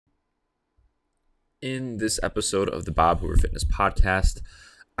In this episode of the Bob Hoover Fitness Podcast,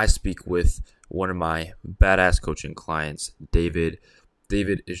 I speak with one of my badass coaching clients, David.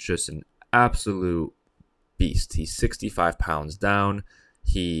 David is just an absolute beast. He's 65 pounds down.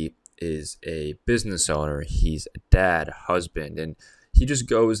 He is a business owner. He's a dad, husband, and he just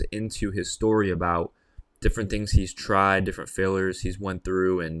goes into his story about different things he's tried, different failures he's went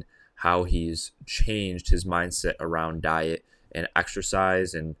through, and how he's changed his mindset around diet and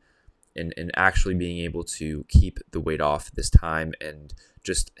exercise and actually being able to keep the weight off this time, and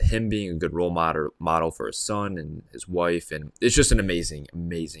just him being a good role model for his son and his wife. And it's just an amazing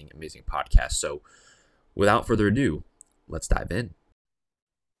podcast. So without further ado, let's dive in.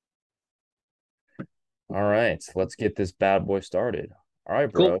 All right, let's get this bad boy started. All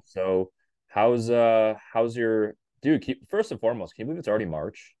right, Cool. bro. So how's your dude? First and foremost, can you believe it's already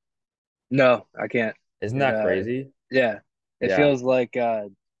March? No, I can't. Isn't It that crazy? yeah. It Yeah. feels like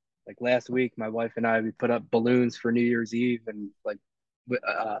last week my wife and I we put up balloons for New Year's Eve and like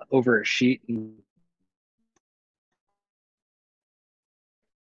over a sheet and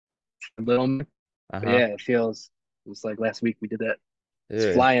little. But Uh-huh. yeah, it was like last week we did that. It's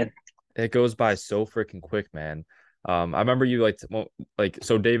Dude, flying. it goes by so freaking quick, man. I remember you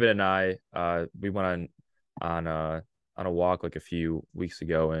so David and I we went on on a walk like a few weeks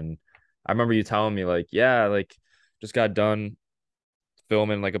ago, and I remember you telling me like, yeah, like just got done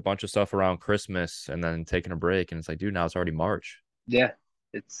filming like a bunch of stuff around Christmas and then taking a break, and it's like, dude, now it's already March. Yeah,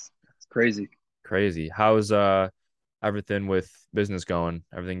 it's crazy. Crazy. How's everything with business going?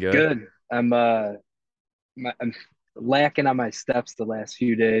 Everything good? Good. I'm lacking on my steps the last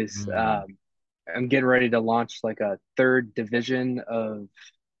few days. Mm. I'm getting ready to launch like a third division of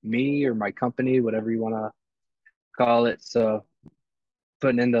me or my company, whatever you want to call it. So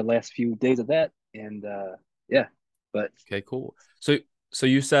putting in the last few days of that, and yeah, but Okay, cool. So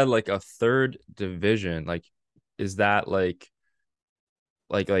you said like a third division, like is that like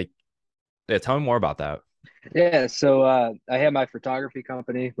yeah, tell me more about that. yeah. So I have my photography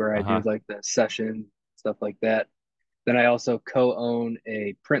company where I do Uh-huh. like the session stuff like that. Then I also co-own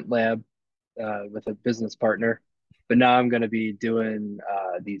a print lab with a business partner. But now I'm going to be doing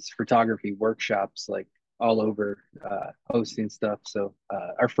these photography workshops like all over, hosting stuff. So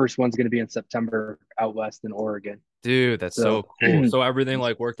our first one's going to be in September out west in Oregon. Dude, that's So so cool. So everything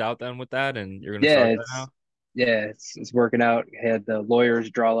like worked out then with that, and you're gonna yeah, start that now? it's working out. Had the lawyers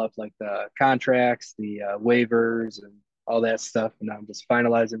draw up like the contracts, the waivers, and all that stuff, and I'm just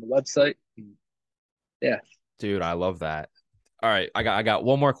finalizing the website. And yeah, Dude, I love that. All right, I got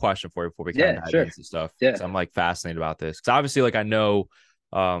one more question for you before we kind yeah, of dive sure, into stuff, yeah. because I'm like fascinated about this. Because obviously, like I know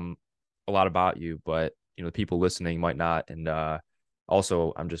um a lot about you, but you know, the people listening might not. And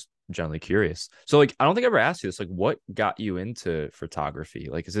also I'm just generally curious. So like I don't think I ever asked you this. Like, what got you into photography?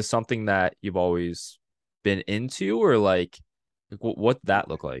 Like, is this something that you've always been into, or like what that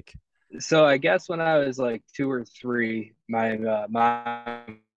look like? So I guess when I was like two or three, my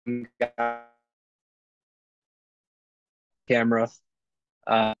mom got a camera,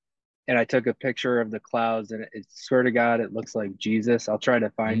 uh, and I took a picture of the clouds, and swear to God, it looks like Jesus. I'll try to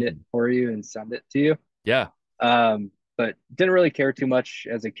find it Mm. for you and send it to you. Yeah. But didn't really care too much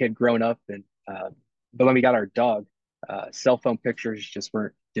as a kid growing up, and but when we got our dog, cell phone pictures just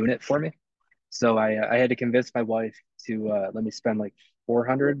weren't doing it for me. So I had to convince my wife to let me spend like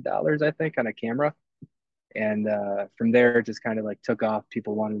 $400, I think, on a camera. And from there, it just kind of like took off.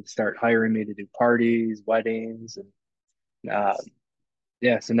 People wanted to start hiring me to do parties, weddings, and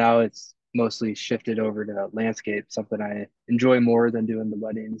yeah. So now it's mostly shifted over to landscape, something I enjoy more than doing the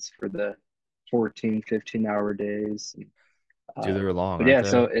weddings for the 14, 15-hour days. Dude, Uh, they're long, but aren't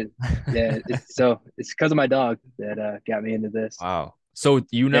yeah, they? it's because of my dog that got me into this. Wow. So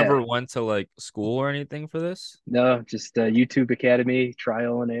you Yeah, never went to like school or anything for this? no, just YouTube Academy,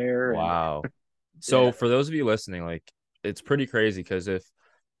 trial and error, and Wow. So yeah, for those of you listening, like it's pretty crazy because if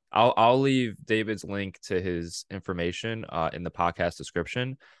I'll leave David's link to his information in the podcast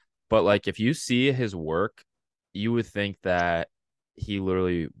description, but like if you see his work, you would think that he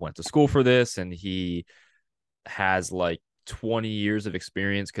literally went to school for this and he has like 20 years of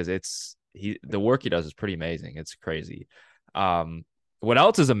experience, because the work he does is pretty amazing. It's crazy. Um what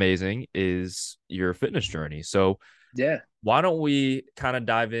else is amazing is your fitness journey. So yeah. why don't we kind of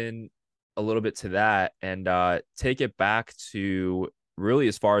dive in a little bit to that and take it back to really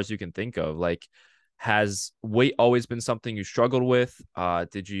as far as you can think of? Like, has weight always been something you struggled with?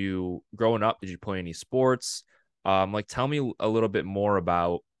 Did you growing up, did you play any sports? Like tell me a little bit more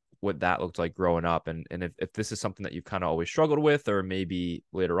about what that looked like growing up, and if this is something that you've kind of always struggled with, or maybe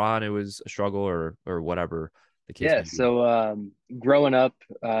later on it was a struggle or whatever. the case Yeah, may be. so growing up,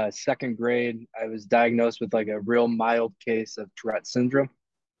 second grade, I was diagnosed with like a real mild case of Tourette syndrome.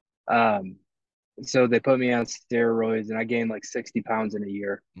 Um, so they put me on steroids and I gained like 60 pounds in a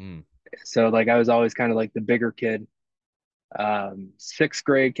year. Mm, So like I was always kind of like the bigger kid. Sixth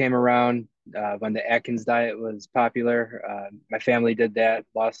grade came around when the Atkins diet was popular. My family did that,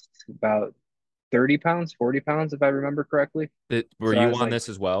 lost about 30 pounds, 40 pounds, if I remember correctly. were So I you was on like, this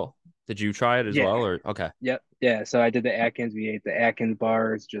as well? Did you try it as yeah, well, or okay? yep, yeah. So I did the Atkins. We ate the Atkins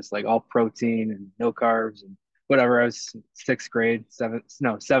bars, just like all protein and no carbs and whatever. I was sixth grade,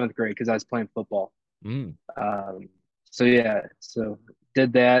 seventh grade because I was playing football. Mm, Um, so yeah, so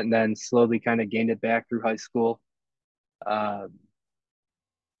did that and then slowly kind of gained it back through high school. Um,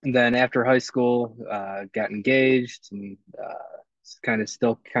 and then after high school, got engaged and kind of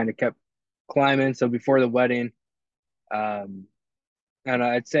still kind of kept climbing. So before the wedding, um, and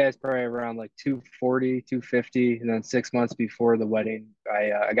I'd say I was probably around like 240, 250. And then 6 months before the wedding,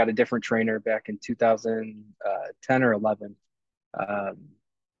 I got a different trainer back in 2010 or 11. Um,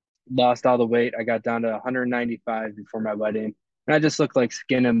 Lost all the weight. I got down to 195 before my wedding. And I just looked like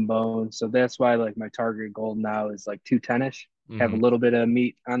skin and bone. So that's why like my target goal now is like 210-ish. Have a hmm. little bit of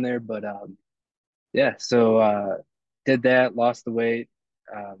meat on there, but yeah, so did that, lost the weight.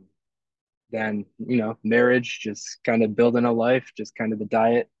 Um, then, marriage, just kind of building a life, just kind of the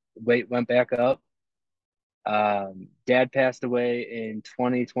diet, weight went back up. Dad passed away in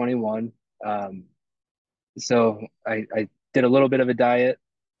 2021. Um, so I did a little bit of a diet,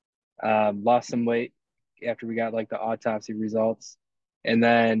 lost some weight after we got like the autopsy results. And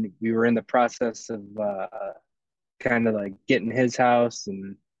then we were in the process of kind of like getting his house,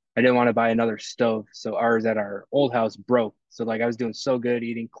 and I didn't want to buy another stove. So ours at our old house broke. So like I was doing so good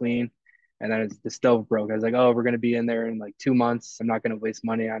eating clean, and then the stove broke. I was like, oh, we're gonna be in there in like 2 months. I'm not gonna waste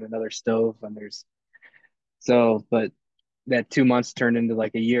money on another stove. And but that 2 months turned into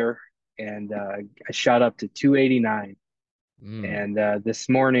like a year, and I shot up to 289. Mm, And this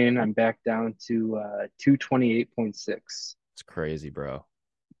morning I'm back down to 228.6. it's crazy, bro.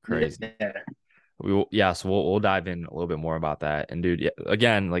 Crazy. Yeah. Yeah, so we'll dive in a little bit more about that. And dude, yeah,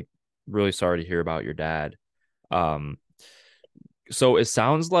 again, like really sorry to hear about your dad. Um, so it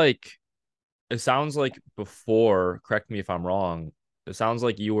sounds like before, correct me if I'm wrong, it sounds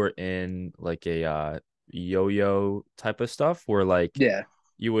like you were in like a yo-yo type of stuff where like Yeah.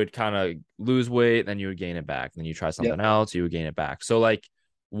 you would kind of lose weight, then you would gain it back, then you try something Yep. else, you would gain it back. So like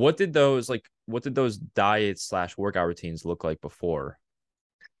what did those diets slash workout routines look like before?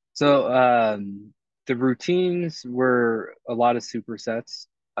 So the routines were a lot of supersets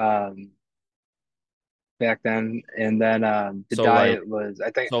um, back then, and then the So like diet was,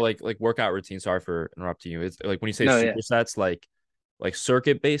 I think, so like workout routine, sorry for interrupting you. It's like when you say no, yeah, supersets, like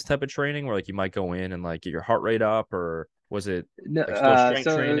circuit based type of training where like you might go in and like get your heart rate up, or was it no. like still strength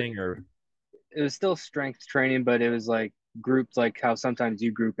So training or it was still strength training, but it was like grouped, like how sometimes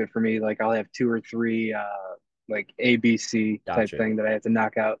you group it for me. Like I'll have two or three like ABC type gotcha. thing that I have to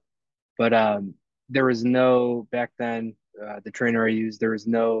knock out. But there was no back then. The trainer I used, there was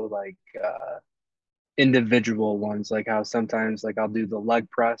no like individual ones, like how sometimes like I'll do the leg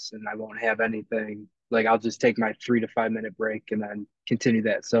press and I won't have anything. Like I'll just take my 3 to 5 minute break and then continue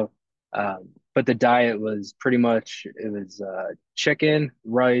that. So, but the diet was pretty much it was chicken,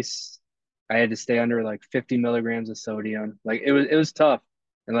 rice. I had to stay under like 50 milligrams of sodium. Like it was tough,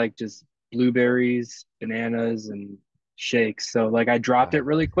 and like just blueberries, bananas, and shakes. So like I dropped it Wow.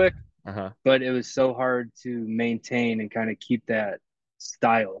 really quick, Uh-huh. but it was so hard to maintain and kind of keep that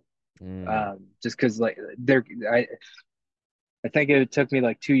style, Mm. just because like I think it took me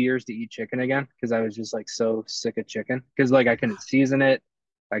like 2 years to eat chicken again because I was just like so sick of chicken because like I couldn't season it,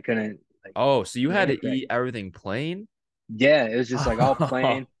 I couldn't like Oh, so you do had to anything. eat everything plain? Yeah, it was just like all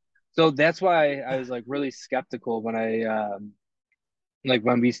plain. So that's why I was like really skeptical when I like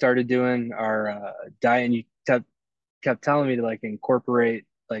when we started doing our diet, and you kept telling me to like incorporate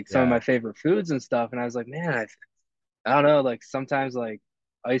like some of my Yeah. favorite foods and stuff, and I was like, man, I don't know, like sometimes like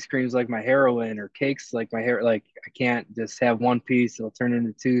ice cream's like my heroin or cakes like my hair. Like I can't just have one piece; it'll turn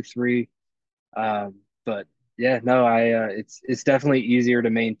into two, three. But yeah, no, I it's definitely easier to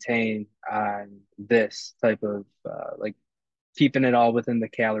maintain on this type of like keeping it all within the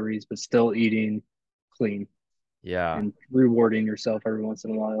calories, but still eating clean Yeah. and rewarding yourself every once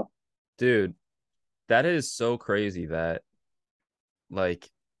in a while. Dude, that is so crazy that like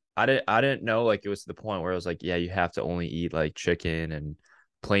I didn't know like it was to the point where it was like, yeah, you have to only eat like chicken and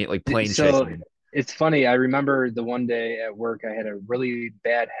plain So chicken. it's funny. I remember the one day at work, I had a really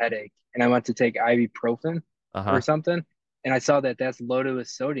bad headache and I went to take ibuprofen or Uh-huh. something. And I saw that that's loaded with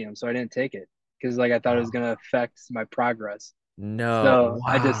sodium. So I didn't take it. because like I thought it was Oh, gonna affect my progress. no. So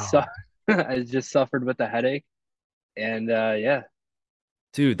I just Wow. I just suffered with the headache, and yeah,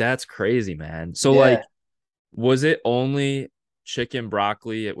 Dude, that's crazy, man. So like yeah, was it only chicken,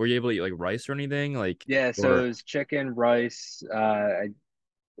 broccoli? Were you able to eat like rice or anything? Like yeah. So it or was chicken, rice. I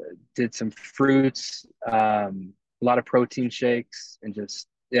did some fruits, a lot of protein shakes, and just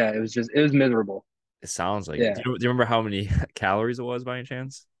yeah, it was miserable. it sounds like it. Yeah, Do you remember how many calories it was by any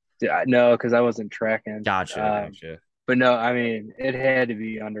chance? yeah, no, because I wasn't tracking. Gotcha, gotcha. But no, I mean it had to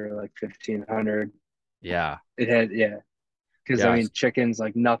be under like 1,500. Yeah. It had yeah, because I Yeah. mean chicken's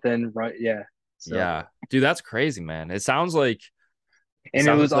like nothing, right? Yeah. So Yeah. Dude, that's crazy, man. It and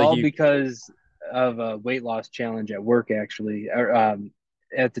it sounds was like all you because of a weight loss challenge at work actually.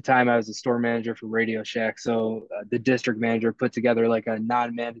 At the time I was a store manager for Radio Shack, so the district manager put together like a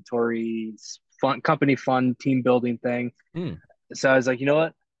non-mandatory fun company fun team building thing. hmm, So I was like, you know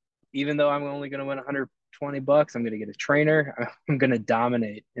what, even though I'm only going to win $120, I'm going to get a trainer. I'm going to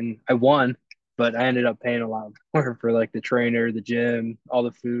dominate. And I won, but I ended up paying a lot more for like the trainer, the gym, all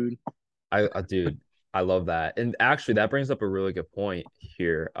the food. dude, I love that. And actually that brings up a really good point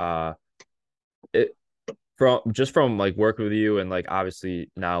here. It from like working with you and like obviously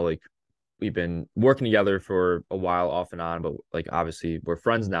now like we've been working together for a while off and on, but like obviously we're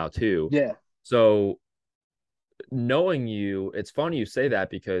friends now too. Yeah. So knowing you, it's funny you say that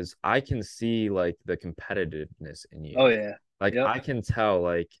because I can see like the competitiveness in Oh, you. yeah. Like Yep. I can tell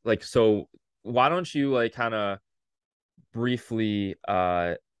like so why don't you like kind of briefly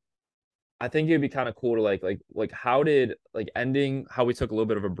I think it'd be kind of cool to like how did like ending how we took a little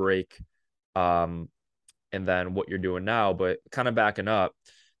bit of a break um and then what you're doing now, but kind of backing up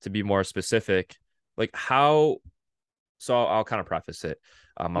to be more specific, like how so I'll kind of preface it.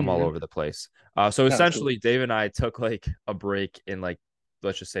 I'm all Mm-hmm. over the place. So That was cool. essentially, Dave and I took like a break in like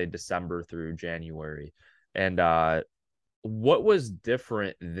let's just say December through January. And what was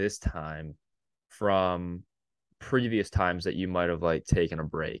different this time from previous times that you might have like taken a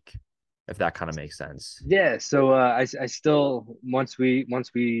break, if that kind of makes sense? Yeah. So I still, once we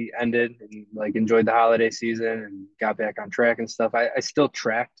ended and like enjoyed the holiday season and got back on track and stuff, I still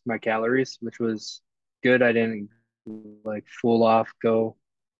tracked my calories, which was good. I didn't like full off go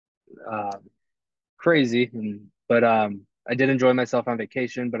um, crazy, but I did enjoy myself on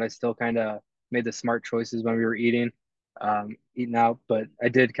vacation, but I still kind of made the smart choices when we were eating out. But I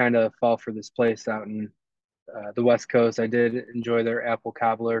did kind of fall for this place out in the West Coast. I did enjoy their apple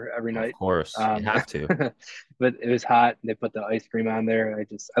cobbler every Of night. course, you Um, have to. but it was hot. They put the ice cream on there.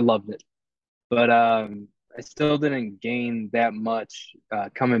 I loved it. But I still didn't gain that much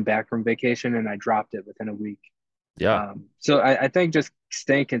coming back from vacation, and I dropped it within a week. Yeah. So I think just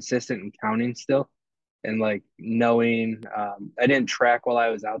staying consistent and counting still, and like knowing I didn't track while I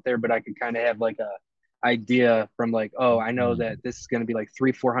was out there, but I could kind of have like a idea from like, oh, I know that Mhm. this is going to be like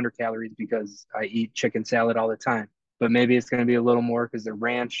 300-400 calories because I eat chicken salad all the time, but maybe it's going to be a little more because the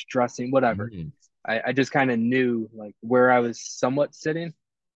ranch dressing, whatever. Mhm. I just kind of knew like where I was somewhat sitting,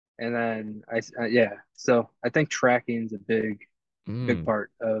 and then yeah. So I think tracking is a big Mm.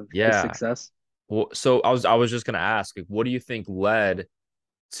 part of the Yeah. success. Well, so I was just gonna ask, like, what do you think led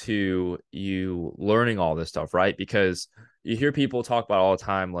to you learning all this stuff, right? Because you hear people talk about all the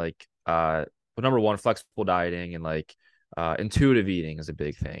time, like, well, number one, flexible dieting and like intuitive eating is a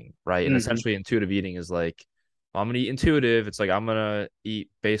big thing, right? And Hmm. essentially, intuitive eating is like, I'm gonna eat intuitive. It's like I'm gonna eat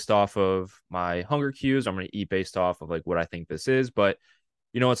based off of my hunger cues. I'm gonna eat based off of like what I think this is. But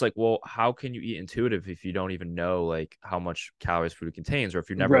it's like, well, how can you eat intuitive if you don't even know like how much calories food contains, or if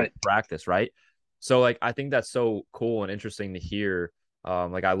you never Right. practice, right? So like I think that's so cool and interesting to hear.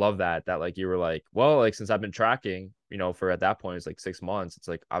 Like I love that like you were like, well, like since I've been tracking, for at that point it's like 6 months. It's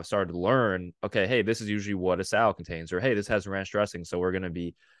like I've started to learn, okay, hey, this is usually what a salad contains, or hey, this has ranch dressing, so we're gonna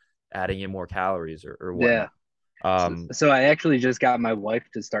be adding in more calories or Yeah. whatnot. So, Um, so I actually just got my wife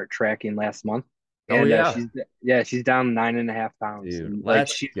to start tracking last month, oh and yeah, she's down 9.5 pounds, dude, and like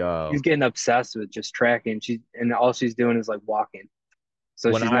let's go. she's getting obsessed with just tracking. And all she's doing is like walking.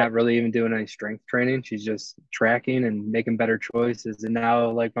 So When she's I not really even doing any strength training. She's just tracking and making better choices. And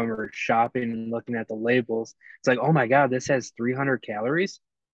now, like when we're shopping and looking at the labels, it's like, oh my God, this has 300 calories.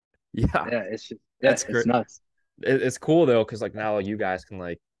 yeah, Yeah, it's just yeah, that's it's great. nuts. It's cool though, because like now you guys can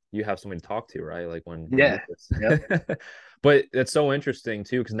like you have somebody to talk to, right? Like when you Yeah. do Yep. this. But it's so interesting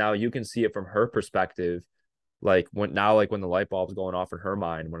too, because now you can see it from her perspective. Like when the light bulb's going off in her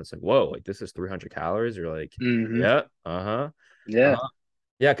mind, when it's like, whoa, like this is 300 calories. You're like, Hmm. yeah, uh-huh, Yeah. uh-huh.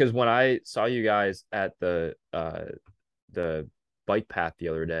 Yeah, because when I saw you guys at the bike path the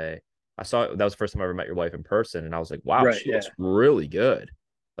other day, I saw that was the first time I ever met your wife in person, and I was like, wow, Right. she looks Yeah. really good.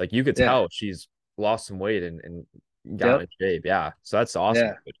 Like you could Yeah. tell she's lost some weight and got Yep. in shape. Yeah. So that's awesome,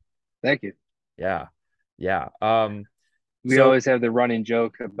 Yeah. dude. Thank you. Yeah. Yeah. We So always have the running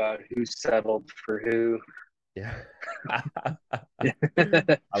joke about who settled for who. yeah.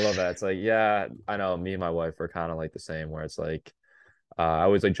 I love that. It's like, yeah, I know me and my wife are kind of like the same where it's like I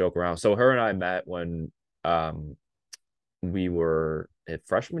always like joke around. So her and I met when um we were at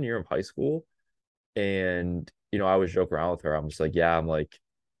freshman year of high school, and I always joke around with her. I'm just like, yeah, I'm like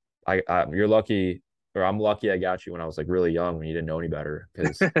you're lucky, or I'm lucky I got you when I was like really young when you didn't know any better,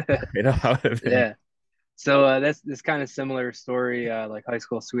 because I would have been. Yeah. So that's this kind of similar story, like high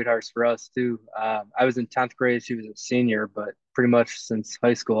school sweethearts for us too. I was in 10th grade; she was a senior, but pretty much since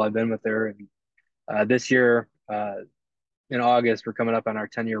high school, I've been with her. And this year, in August, we're coming up on our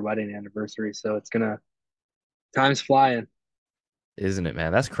 10-year wedding anniversary. So it's gonna time's flying. Isn't it,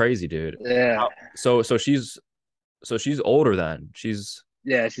 man? That's crazy, dude. Yeah, So she's older then. She's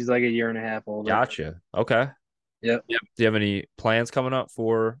yeah. She's like a year and a half older. gotcha. Okay. Yep. Yeah. Do you have any plans coming up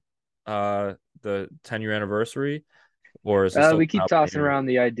for the 10-year anniversary, or is it still We keep up in the tossing air? around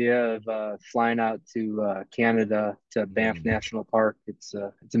the idea of flying out to Canada to Banff Mm, National Park. It's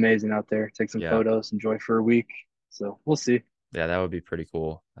amazing out there. Take some yeah. photos, enjoy for a week. So we'll see. Yeah, that would be pretty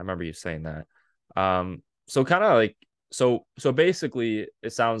cool. I remember you saying that. So kind of like so basically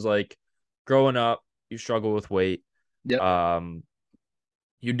it sounds like growing up you struggle with weight. Yep. Um,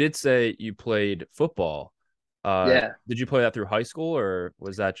 you did say you played football. Yeah. Did you play that through high school or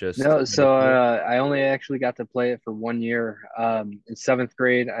was that just No, middle so school? I only actually got to play it for 1 year. In seventh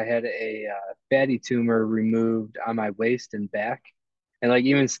grade, I had a fatty tumor removed on my waist and back, and like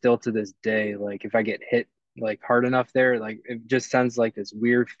even still to this day, like if I get hit like hard enough there, like it just sends like this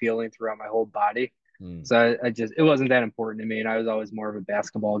weird feeling throughout my whole body. Hmm. So I just it wasn't that important to me, and I was always more of a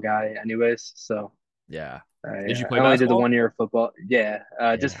basketball guy, anyways. So Yeah. I Did you uh, play I only did the basketball? 1 year of football. Yeah,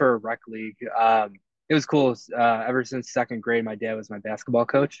 just Yeah. for a rec league. It was cool. Ever since second grade, my dad was my basketball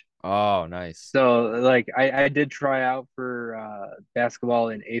coach. Oh, nice. So like I did try out for basketball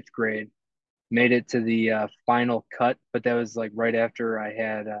in eighth grade, made it to the final cut, but that was like right after I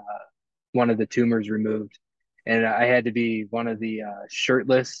had one of the tumors removed, and I had to be one of the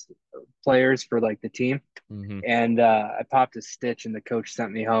shirtless players for like the team, Hmm. and I popped a stitch, and the coach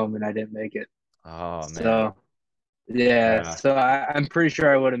sent me home, and I didn't make it. Oh man. So yeah, Yeah. so I'm pretty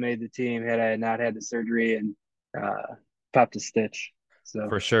sure I would have made the team had I not had the surgery and uh, popped a stitch. So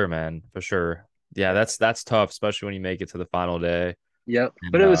For sure, man. For sure. Yeah, yeah. that's tough, especially when you make it to the final day. Yep.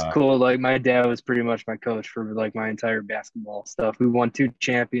 But And it was cool. Like my dad was pretty much my coach for like my entire basketball stuff. We won 2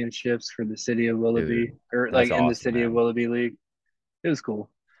 championships for the city of dude, Willoughby or like that's in the awesome, city of man. Willoughby League. It was cool.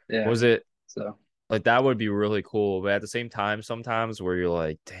 Yeah. Was it So like that would be really cool, but at the same time, sometimes where you're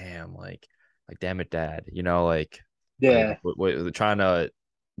like damn it, dad, yeah. trying to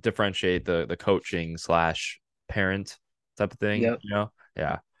differentiate the coaching slash parent type of thing, Yep.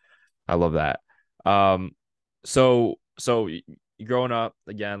 Yeah, I love that. Um, so you growing up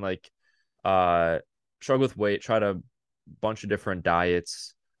again, like uh, struggle with weight, tried a bunch of different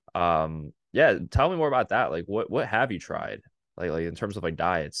diets. Yeah, tell me more about that. Like, what have you tried? Like in terms of like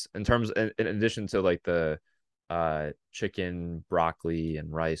diets, in addition to like the chicken, broccoli,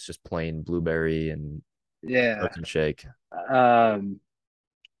 and rice, just plain blueberry and Yeah. protein shake. Um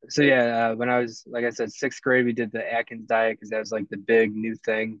so yeah, when I was like I said, sixth grade, we did the Atkins diet because that was like the big new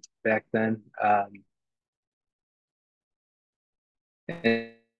thing back then.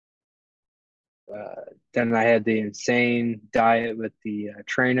 And uh, then I had the insane diet with the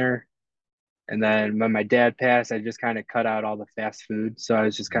trainer. And then when my dad passed, I just kind of cut out all the fast food. So I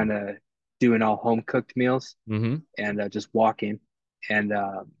was just kind of doing all home cooked meals Mm-hmm. and just walking and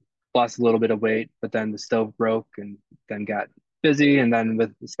lost a little bit of weight. But then the stove broke and then got busy. And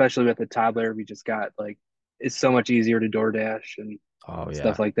then especially with the toddler, we just got like, it's so much easier to DoorDash and Oh yeah,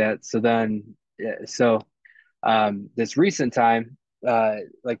 stuff like that. So then, yeah, so this recent time,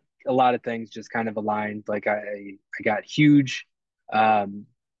 like a lot of things just kind of aligned. Like I got huge. Um,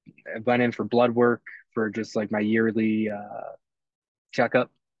 I went in for blood work for just like my yearly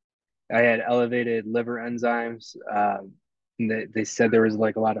checkup. I had elevated liver enzymes. And they said there was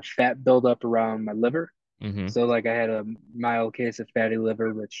like a lot of fat buildup around my liver. mm-hmm. So like I had a mild case of fatty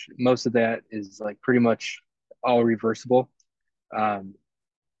liver, which most of that is like pretty much all reversible. Um,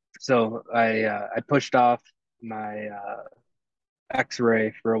 so I pushed off my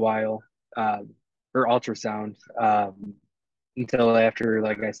X-ray for a while, or ultrasound, until after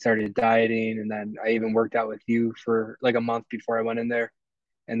like I started dieting, and then I even worked out with you for like a month before I went in there.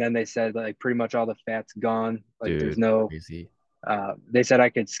 And then they said like pretty much all the fat's gone. Like there's Dude, no. crazy. They said I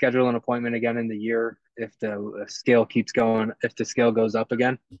could schedule an appointment again in the year if the scale keeps going, if the scale goes up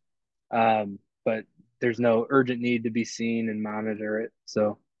again. But there's no urgent need to be seen and monitor it.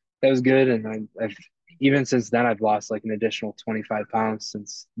 So that was good. And I've even since then I've lost like an additional 25 pounds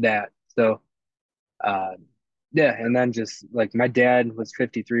since that. So uh, yeah, and then just like my dad was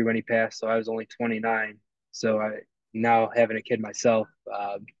 53 when he passed, so I was only 29. So I now having a kid myself,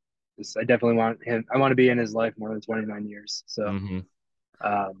 I definitely want him. I want to be in his life more than 29 years. So Mm-hmm.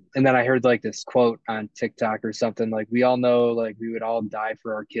 and then I heard like this quote on TikTok or something like, we all know like we would all die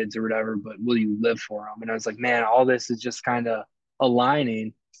for our kids or whatever, but will you live for them? And I was like, man, all this is just kind of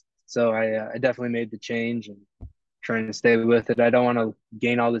aligning. So I definitely made the change and trying to stay with it. I don't want to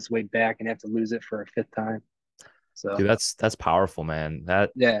gain all this weight back and have to lose it for a fifth time. So Dude, that's powerful, man.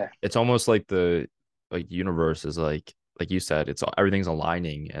 That yeah, it's almost like the like universe is like you said, it's everything's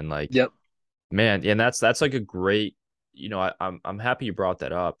aligning and like yep, man, and that's like a great, I'm happy you brought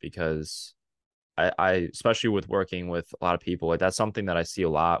that up because I especially with working with a lot of people, like that's something that I see a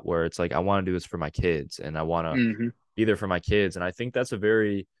lot where it's like I want to do this for my kids and I want to hmm be there for my kids. And I think that's a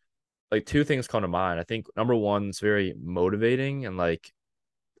very like two things come to mind. I think number one, it's very motivating and like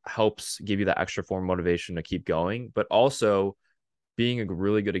helps give you that extra form of motivation to keep going, but also being a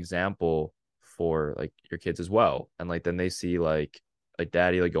really good example for like your kids as well. And like then they see like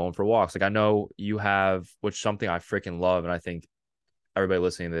daddy like going for walks. Like I know you have, which something I freaking love, and I think everybody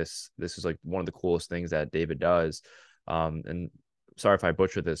listening to this is like one of the coolest things that David does. And sorry if I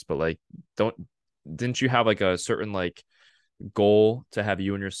butcher this, but like don't didn't you have like a certain like goal to have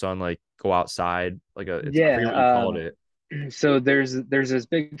you and your son like go outside? Like a it's I forget what you yeah. called it. So there's this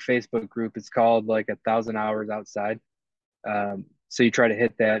big Facebook group. It's called like 1,000 hours outside. So you try to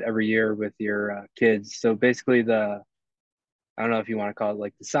hit that every year with your kids. So basically, I don't know if you want to call it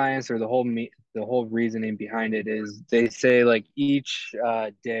like the science or the whole reasoning behind it is they say like each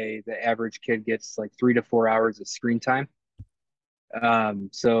day the average kid gets like 3 to 4 hours of screen time.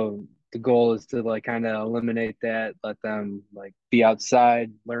 So the goal is to like kind of eliminate that, let them like be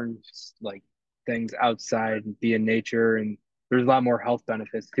outside, learn like things outside and be in nature. And there's a lot more health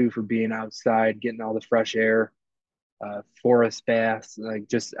benefits too for being outside, getting all the fresh air, forest baths, like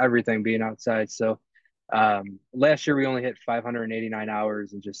just everything being outside. So last year we only hit 589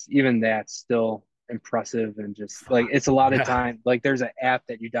 hours, and just even that's still impressive. And just like Fuck. it's a lot of Yeah. time. Like there's an app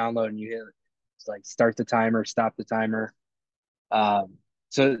that you download and you hit it's like start the timer, stop the timer. Um,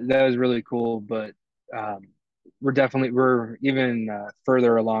 so that was really cool. But um, we're even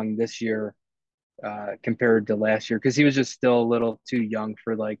further along this year compared to last year because he was just still a little too young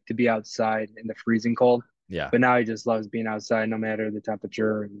for like to be outside in the freezing cold. Yeah. But now he just loves being outside no matter the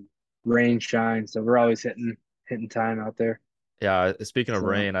temperature and rain, shine. So we're always hitting time out there. Yeah, speaking of So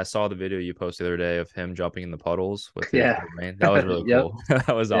rain, I saw the video you posted the other day of him jumping in the puddles with it in yeah, the rain. That was really yep, cool.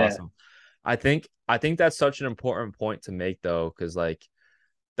 That was yeah, awesome. I think that's such an important point to make though, because like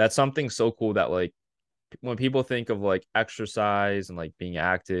that's something so cool that like when people think of like exercise and like being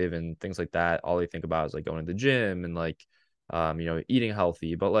active and things like that, all they think about is like going to the gym and like eating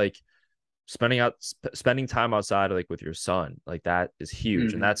healthy. But like spending time outside like with your son, like that is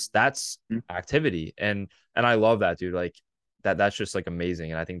huge. And hmm that's activity. And I love that, dude. Like that's just like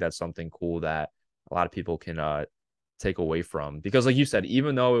amazing. And I think that's something cool that a lot of people can take away from because like you said,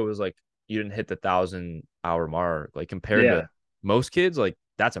 even though it was like you didn't hit the 1,000 hour mark, like compared yeah, to most kids, like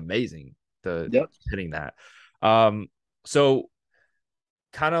that's amazing to yep. hitting that. Um, so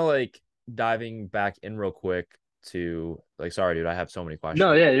kind of like diving back in real quick to like, sorry, dude, I have so many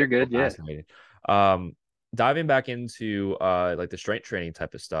No, questions. yeah, you're So good. Yeah, fascinating. Um, diving back into like the strength training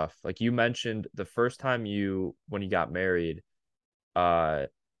type of stuff. Like you mentioned the first time when you got married, uh,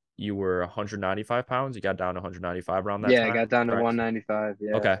 you were 195 pounds. You got down to 195 around that yeah. I time, got down to correct? 195.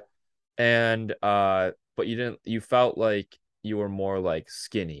 Yeah. Okay. And but you felt like you were more like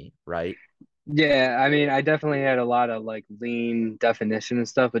skinny, right? Yeah, I mean, I definitely had a lot of like lean definition and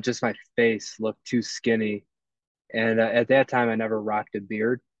stuff, but just my face looked too skinny. And at that time, I never rocked a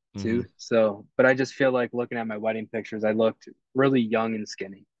beard Mm-hmm. too. So, but I just feel like looking at my wedding pictures, I looked really young and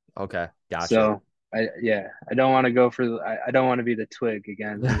skinny. Okay, gotcha. So, yeah, I don't want to go for, I don't want to be the twig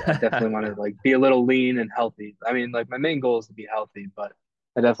again. I definitely want to like be a little lean and healthy. I mean, like my main goal is to be healthy, but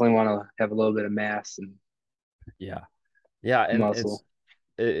I definitely want to have a little bit of mass and Yeah. Yeah, and muscle.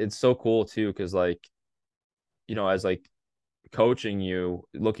 it's so cool too because like as like coaching you,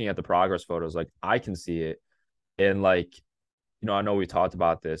 looking at the progress photos, like I can see it, and like I know we talked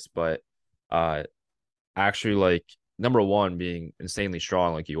about this, but uh, actually like number one being insanely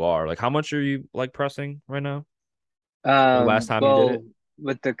strong like you are. Like how much are you like pressing right now? Or last time you did it? Well,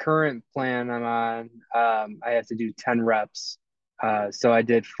 with the current plan I'm on, I have to do 10 reps So I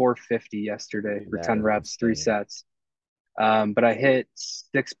did 450 yesterday for That 10 is reps, three insane. sets. But I hit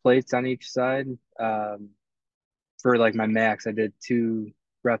 6 plates on each side. For like my max, I did 2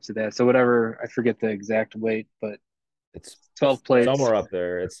 reps of that. So whatever, I forget the exact weight, but It's 12 plates. somewhere up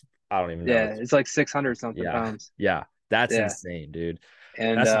there. It's I don't even know. Yeah, It's it's like 600 something yeah, pounds. yeah. That's Yeah. insane, dude.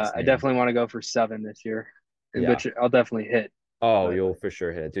 And That's I insane. definitely want to go for 7 this year, Yeah. which I'll definitely hit. Oh, But you'll for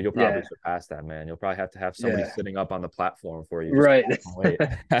sure hit it, dude. You'll probably yeah, surpass that, man. You'll probably have to have somebody yeah, sitting up on the platform for you, just right. wait.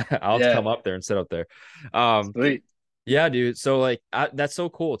 I'll have to Yeah, come up there and sit up there. Um, sweet. yeah, dude. So like, that's so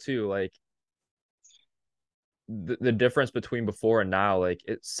cool too. Like the difference between before and now, like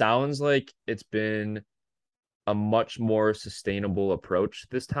it sounds like it's been a much more sustainable approach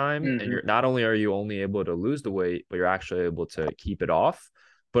this time. And Hmm. you're not only are you only able to lose the weight, but you're actually able to keep it off.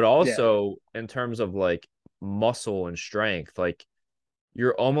 But Yeah. also in terms of like muscle and strength, like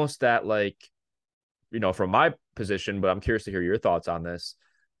you're almost at like, from my position, but I'm curious to hear your thoughts on this.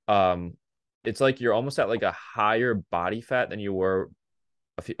 Um, it's like you're almost at like a higher body fat than you were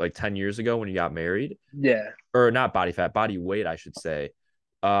like 10 years ago when you got married, Yeah. or not body fat, body weight, I should say.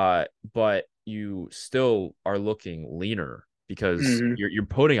 But you still are looking leaner because Hmm. you're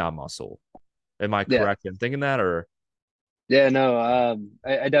putting on muscle. Am I Yeah. correct in thinking that, or Yeah, no,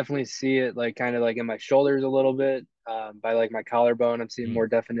 I definitely see it like kind of like in my shoulders a little bit. By like my collarbone, I'm seeing mm, more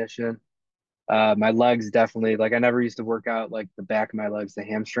definition. My legs definitely like I never used to work out like the back of my legs, the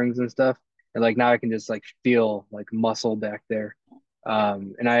hamstrings and stuff. And like now I can just like feel like muscle back there.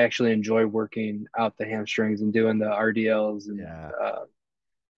 And I actually enjoy working out the hamstrings and doing the RDLs and yeah,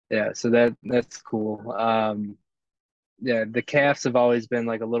 yeah, so that's cool. Yeah, the calves have always been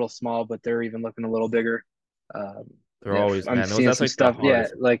like a little small, but they're even looking a little bigger. Um, they're yeah, always, I'm man, those seeing that's some like the stuff. Yeah,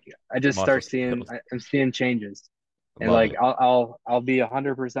 hardest like I just muscles start to seeing, build. I'm seeing changes, and Love like it. I'll be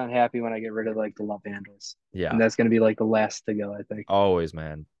 100% happy when I get rid of like the love handles, and Yeah, that's gonna be like the last to go, I think. always,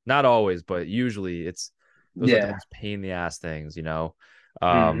 man. Not always, but usually it's those are like the Yeah. most pain in the ass things. Hmm.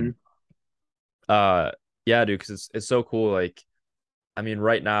 Um, uh, yeah, dude, because it's so cool. Like, I mean,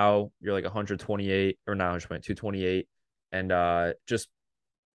 right now you're like 128 or now 228, and just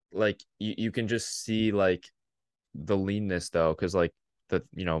like you can just see like the leanness though, because like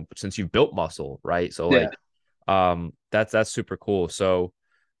since you've built muscle, right? So Yeah. like that's super cool. So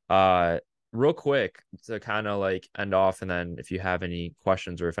uh real quick to kind of like end off, and then if you have any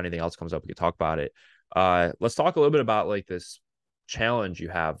questions or if anything else comes up, we could talk about it. Let's talk a little bit about like this challenge you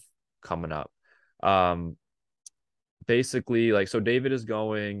have coming up. Um, basically, like, so David is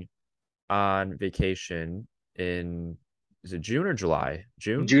going on vacation in, is it June or July?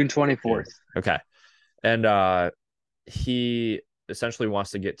 June? June June. 24th. Okay. And he essentially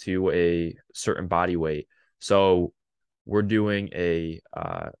wants to get to a certain body weight. So we're doing a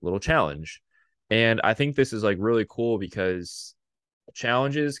little challenge. And I think this is like really cool because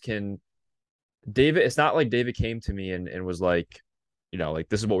challenges can David, it's not like David came to me and was like, like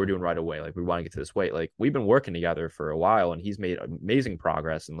this is what we're doing right away. Like we want to get to this weight. Like we've been working together for a while and he's made amazing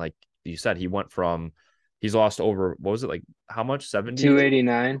progress. And like you said, he's lost over, what was it, like how much? 70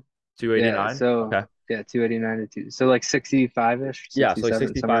 289. to Yeah. 89? So Okay. yeah, 289 to two. So like 65-ish, Yeah. So like 67,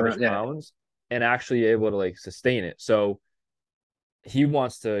 somewhere 65 ish around. Yeah. pounds and actually able to like sustain it. So he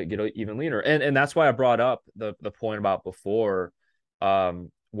wants to get even leaner. And that's why I brought up the point about before,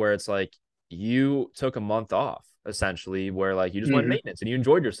 where it's like you took a month off essentially, where like you just went Hmm. maintenance and you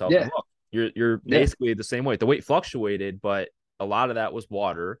enjoyed yourself. And Yeah. look, you're Yeah. basically the same weight. The weight fluctuated, but a lot of that was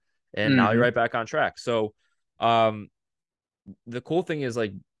water, and now you're Hmm. right back on track. So, um, the cool thing is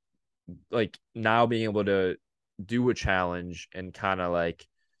like now being able to do a challenge and kind of like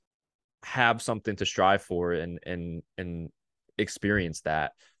have something to strive for and experience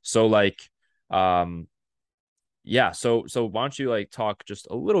that. So like um yeah, so why don't you like talk just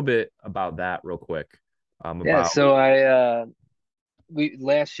a little bit about that real quick? Yeah. About So we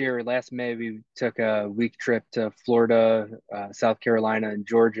last year, last May, we took a week trip to Florida, South Carolina, and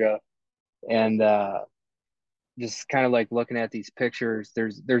Georgia, and just kind of like looking at these pictures.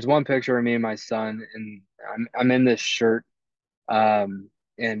 There's one picture of me and my son, and I'm in this shirt.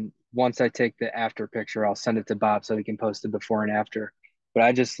 And once I take the after picture, I'll send it to Bob so he can post it before and after. But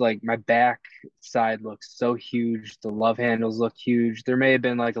I just like my back side looks so huge. The love handles look huge. There may have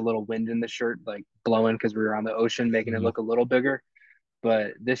been like a little wind in the shirt, like blowing because we were on the ocean, making it Mhm. look a little bigger.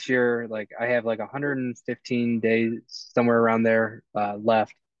 But this year, like I have like 115 days somewhere around there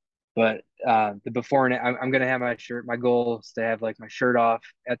left. But the before and I'm gonna have my shirt. My goal is to have like my shirt off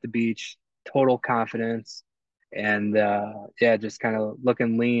at the beach, total confidence, and yeah, just kind of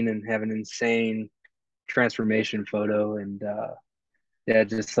looking lean and have an insane transformation photo. And Yeah,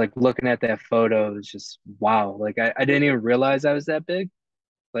 just like looking at that photo is just wow. Like I didn't even realize I was that big.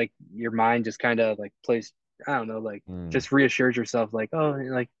 Like your mind just kind of like plays, I don't know, like Mm, just reassures yourself like, oh,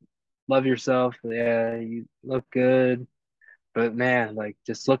 like love yourself. Yeah, you look good. But man, like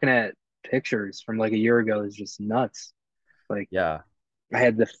just looking at pictures from like a year ago is just nuts. Like yeah, I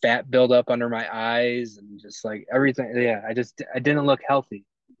had the fat build up under my eyes and just like everything. Yeah, I didn't look healthy.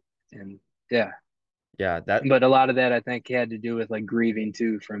 And yeah, yeah, that but a lot of that I think had to do with like grieving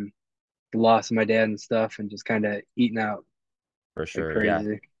too from the loss of my dad and stuff and just kind of eating out for like sure. Yeah,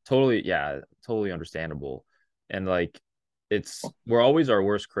 crazy. totally. Yeah, totally understandable. And like, we're always our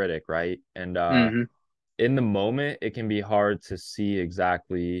worst critic, right? And Hmm. in the moment, it can be hard to see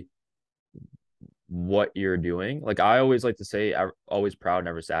exactly what you're doing. Like I always like to say, always proud,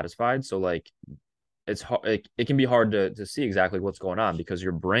 never satisfied. So like it's hard, it can be hard to see exactly what's going on because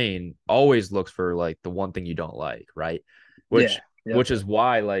your brain always looks for like the one thing you don't like, right? Yeah. which Yep. which is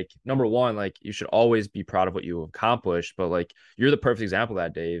why, like, number one, like you should always be proud of what you accomplished, but like you're the perfect example of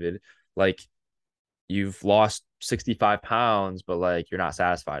that, David. Like you've lost 65 pounds, but like you're not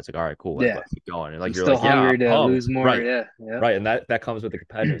satisfied. It's like, all right, cool, like Yeah. let's keep going. And like I'm you're still like, yeah, I'm hungry to pumped, lose more. right? Yeah. Yep. Right. And that comes with the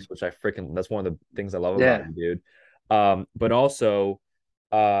competitiveness, which I freaking, that's one of the things I love about Yeah. you, dude. But also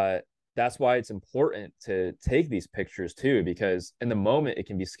uh that's why it's important to take these pictures too, because in the moment it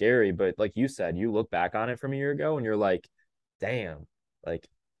can be scary, but like you said, you look back on it from a year ago and you're like, damn, like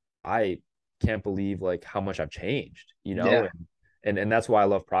I can't believe like how much I've changed, you know? Yeah. And that's why I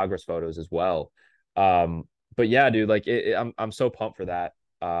love progress photos as well. But yeah, dude, like I'm so pumped for that.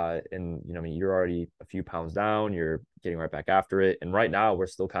 And you know, I mean, you're already a few pounds down, you're getting right back after it. And right now we're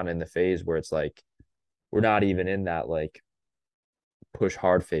still kind of in the phase where it's like we're not even in that like push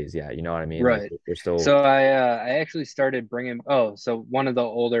hard phase yet. You know what I mean? Like Right. we're still. So I actually started bringing, oh, so one of the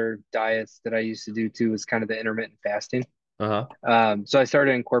older diets that I used to do too was kind of the intermittent fasting. Uh-huh. So I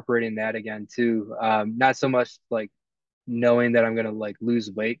started incorporating that again too. Not so much like knowing that I'm gonna like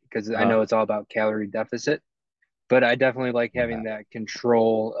lose weight because I Uh-huh. know it's all about calorie deficit, but I definitely like Yeah. having that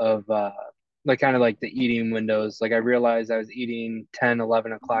control of like kind of like the eating windows. Like I realized I was eating 10,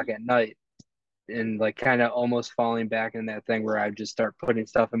 11 o'clock at night and like kind of almost falling back in that thing where I just start putting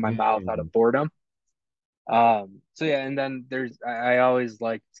stuff in my mouth out Mm. of boredom. So yeah, and then I always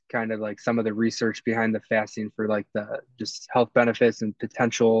liked kind of like some of the research behind the fasting for like the just health benefits and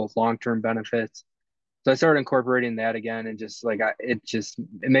potential long-term benefits. So I started incorporating that again and just like it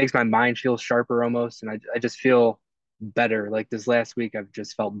makes my mind feel sharper almost, and I just feel better. Like this last week I've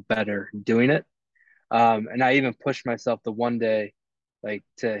just felt better doing it. And I even pushed myself the one day like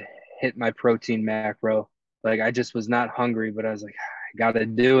to hit my protein macro. Like I just was not hungry, but I was like, I gotta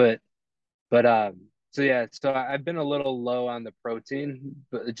do it. But so yeah, so I've been a little low on the protein,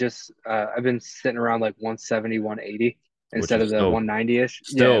 but just I've been sitting around like 170, 180 Which instead is of the still 190-ish.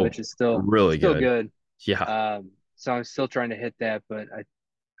 Yeah, which still is still really still good. good. Yeah. So I'm still trying to hit that, but I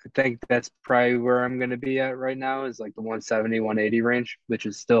think that's probably where I'm gonna be at right now is like the 170, 180 range, which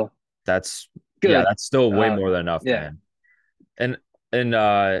is still That's yeah, good. that's still way more Um, than enough, yeah. man. And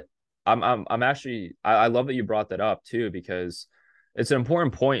I'm actually I love that you brought that up too, because it's an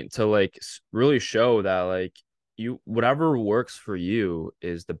important point to like really show that like you, whatever works for you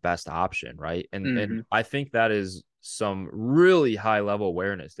is the best option, right? And Hmm. I think that is some really high level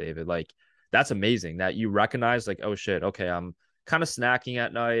awareness, David. Like that's amazing that you recognize like, oh shit, okay, I'm kind of snacking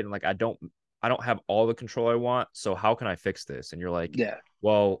at night and like I don't have all the control I want, so how can I fix this? And you're like, Yeah.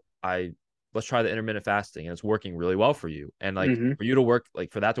 well, I let's try the intermittent fasting and it's working really well for you. And like Hmm. for you to work,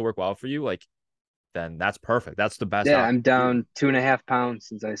 like for that to work well for you, like then that's perfect. That's the best Yeah, option I'm for you. down 2.5 pounds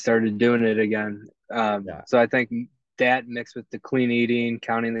since I started doing it again. Yeah. So I think that mixed with the clean eating,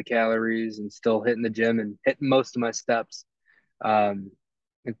 counting the calories, and still hitting the gym and hitting most of my steps. Um,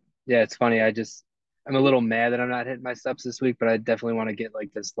 it- yeah, it's funny. I'm a little mad that I'm not hitting my steps this week, but I definitely want to get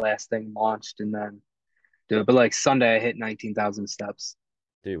like this last thing launched and then do it. But like Sunday, I hit 19,000 steps.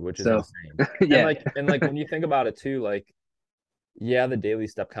 Dude, which is So insane. And yeah. like when you think about it too, like yeah, the daily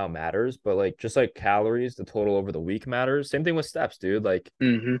step count matters, but like just like calories, the total over the week matters. Same thing with steps, dude. Like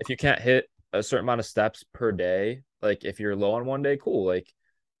Hmm. if you can't hit a certain amount of steps per day, like if you're low on one day, cool. Like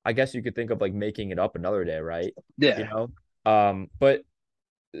I guess you could think of like making it up another day, right? You Yeah. know? But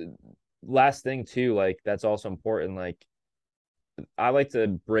last thing too, like that's also important. Like I like to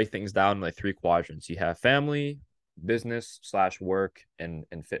break things down in like three quadrants. You have family, business slash work, and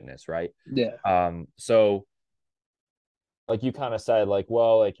fitness, right? Yeah. So like you kind of said, like,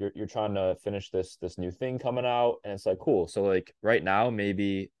 well, like you're trying to finish this new thing coming out, and it's like cool. So like right now,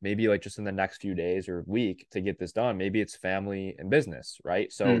 maybe like just in the next few days or week to get this done, maybe it's family and business,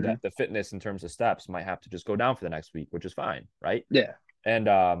 right? So Hmm. that the fitness in terms of steps might have to just go down for the next week, which is fine, right? Yeah. And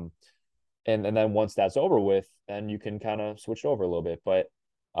and then once that's over with, then you can kind of switch it over a little bit. But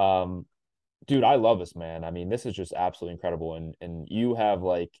dude, I love this, man. I mean, this is just absolutely incredible. And you have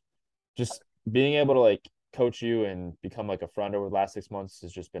like just being able to like coach you and become like a friend over the last 6 months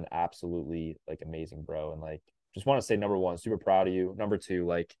has just been absolutely like amazing, bro. And like just want to say number one, super proud of you. Number two,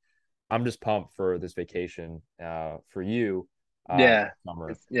 like I'm just pumped for this vacation for you Yeah,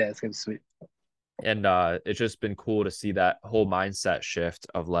 summer. it's gonna be sweet. And it's just been cool to see that whole mindset shift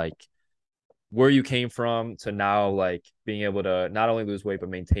of like where you came from to now like being able to not only lose weight but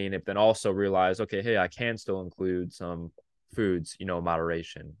maintain it, but then also realize, okay, hey, I can still include some foods,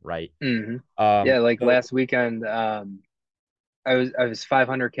 moderation, right? Hmm. Um, Yeah, like so last weekend, I was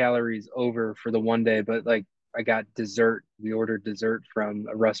 500 calories over for the one day, but like I got dessert. We ordered dessert from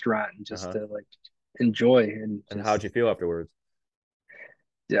a restaurant and just uh-huh. to like enjoy and And how'd just you feel afterwards?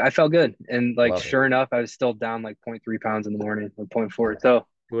 yeah, I felt good. And like Love it. sure enough, I was still down like 0.3 pounds in the morning or zero point 0.4. So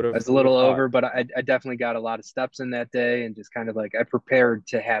I was a Who would have little thought? over, but I definitely got a lot of steps in that day and just kind of like I prepared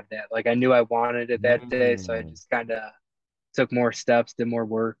to have that. Like I knew I wanted it that day, so I Mm, just kind of took more steps, did more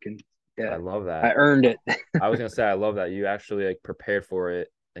work, and I yeah, love I that. earned it. I was gonna say I love that you actually like prepared for it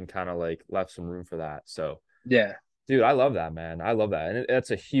and kind of like left some room for that. So Yeah. dude, I love that, man. I love that. And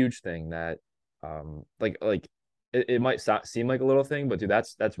that's a huge thing that like it might seem like a little thing, but dude,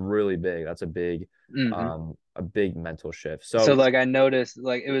 that's really big. That's Hmm. a big mental shift. So So like I noticed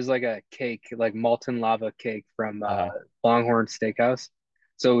like it was like a cake, like molten lava cake from uh Longhorn Steakhouse.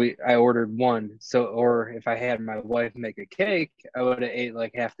 So I ordered one. So or if I had my wife make a cake, I would have ate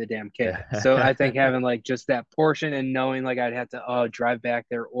like half the damn cake. So I think yeah. having like just that portion and knowing like I'd have to drive back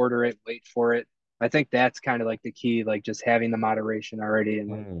there, order it, wait for it. I think that's kind of like the key, like just having the moderation already and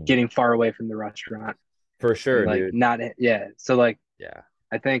like Mm, getting far away from the restaurant for and sure, like dude. not yeah. So like Yeah.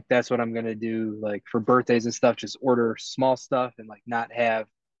 I think that's what I'm gonna do, like for birthdays and stuff, just order small stuff and like not have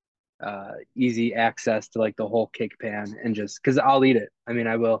easy access to like the whole cake pan and just because I'll eat it. I mean,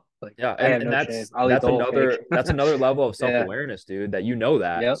 I will. Like Yeah, I have and no shame. that's I'll eat that's the whole cake. another level of Yeah. self-awareness, dude, that you know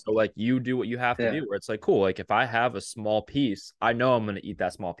that. Yep. So like you do what you have to Yeah. do where it's like cool, like if I have a small piece, I know I'm gonna eat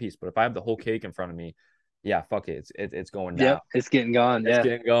that small piece. But if I have the whole cake in front of me, yeah, fuck it. It's going down. Yep. It's getting gone. It's Yeah.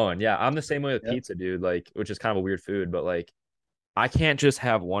 getting going. Yeah, I'm the same way with Yep. pizza, dude, like which is kind of a weird food, but like I can't just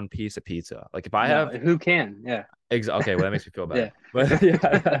have one piece of pizza. Like if I No. have Who can? Yeah. okay, well that makes me feel Yeah. better. But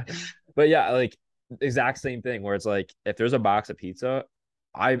yeah. But yeah, like exact same thing where it's like if there's a box of pizza,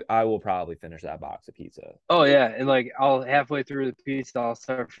 I will probably finish that box of pizza. Oh yeah. And like I'll halfway through the piece, I'll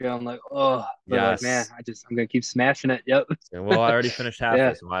start feeling like, oh, but like, man, Yes. I'm gonna keep smashing it. Yep. And well, I already finished half Yeah.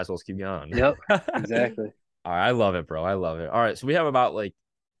 this, so might as well keep going. Yep. All Exactly. right, I love it, bro. I love it. All right, so we have about like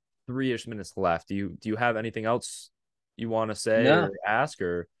 3-ish minutes left. Do you have anything else you want to say or No. ask,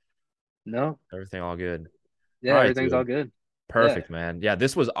 or No. everything all good? Yeah. All right, Everything's all dude. good. Yeah. Perfect, man. Yeah,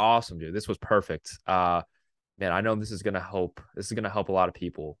 this was awesome, dude. This was perfect. Man, I know this is gonna help a lot of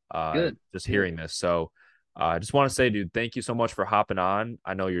people Good. just Good. hearing this. So I just want to say, dude, thank you so much for hopping on.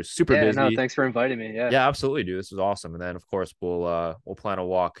 I know you're super Yeah, no, busy. thanks for inviting me. Yeah. Yeah, absolutely, dude. This was awesome. And then of course we'll plan a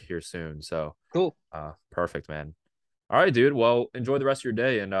walk here soon. So Cool. perfect, man. All right, dude. Well, enjoy the rest of your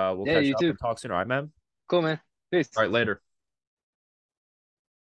day and we'll Yeah, catch you up too. and talk soon. All right, man. Cool, man. Peace. All right, later.